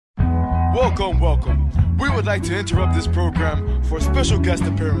Welcome. We would like to interrupt this program for a special guest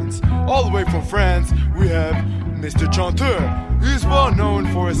appearance. All the way from France, we have Mr. Chanteur. He's well known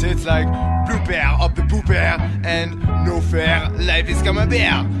for his hits like Blooper up the Pooper and No Fair, Life is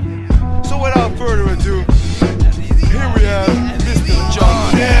Camembert. So without further ado, here we have Mr.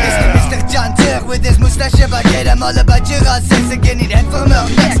 Chanteur. Mr. Chanteur with his mustache baguette. I'm all about your ass, sex again, it ain't for more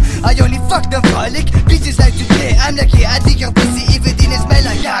next. I only fuck them frolic, bitches like to play. I'm lucky, I think your pussy even didn't smell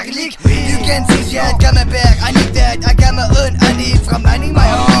like garlic. You can see she had Camembert, I need that. I got my own honey from running my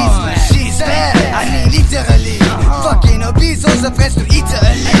own business. She's bad, I mean literally. Fucking obese, also friends to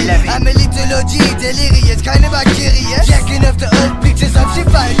Italy. I'm a little OG, delirious, kind of curious. Jacking off the old pictures of she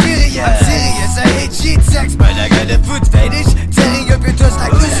furious. I'm serious, I hate shit sex, but I got a foot fetish. Tearing up your toes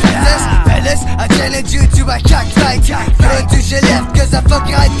like loose fellas, I challenge you to a cockfight. Going to your left, cause I fuck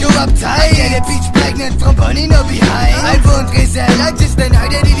right, go uptight. I get a bitch pregnant from Bonnie, no behind. I won't resell, I just know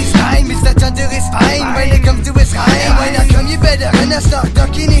that it is fine. Mr. Chanteur is fine when it comes to his rhyme. When I come, you better run and start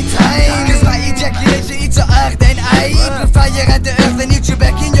talking in time. Cause my ejaculation, it's so hard and I put fire at the earth and you chew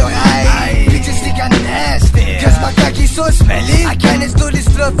back in your eye. Bitches think I'm nasty, cause my cock is so smelly. I kinda stole this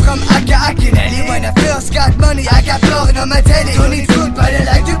flow from Aka Akinelli. When I first got money, I got porn on my telly. Don't need food, but I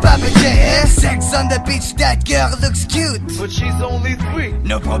like to papacher. Sex on the beach, that girl looks cute, But she's only 3.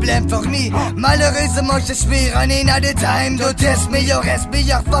 no problem for me. Malheureusement, je suis running out of time. Don't test me, your rest me,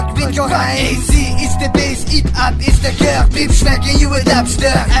 your fuck beat your rhyme. AC is the bass, hip hop is the curve. Beep smacking you with lobster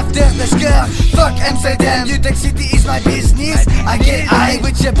after the skirt. Fuck Amsterdam, Utah City is my business. I get high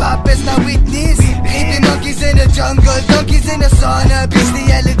with your pop as my witness. Raping monkeys in the jungle, donkeys in the sauna.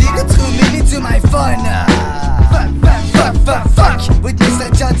 Bestiality, the true meaning to my fauna. Fuck with Mr.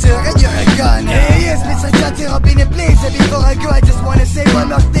 Chanteur and you're a gunner. Yes, Mr. Chanteur, I've been in place. And before I go, I just wanna say one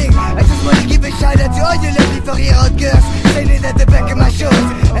more thing. I just wanna give a shout out to all you lovely 4-year-old girls standing at the back of my shows.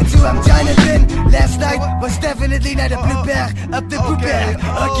 And to Jonathan, last night was definitely not a blooper up the pooper.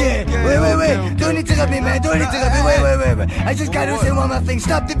 Okay, wait, don't interrupt me, man, don't interrupt me, wait. I just gotta say one more thing.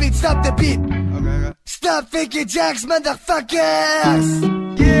 Stop the beat. Okay. Stop faking jacks,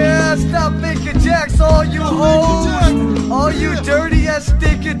 motherfuckers! Yeah, stop faking jacks, all you hoes! All you dirty ass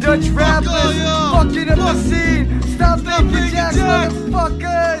stinking Dutch rappers fucking up the scene! Stop faking jacks,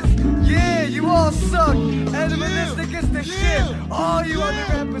 motherfuckers! Yeah, you all suck! Animalistic is the shit! All you other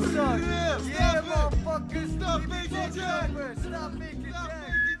rappers suck! Yeah, motherfuckers! Stop faking jacks! Stop faking jacks!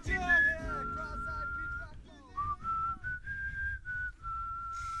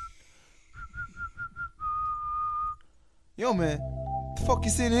 Yo, man, the fuck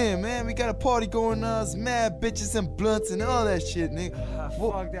is in here, man? We got a party going on, it's mad bitches and blunts and all that shit, nigga.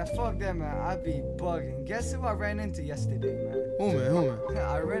 Fuck that, man. I be bugging. Guess who I ran into yesterday, man? Who, man?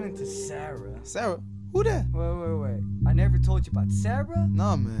 I ran into Sarah. Sarah? Who that? Wait. I never told you about Sarah?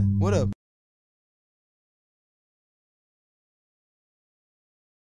 Nah, man. What up?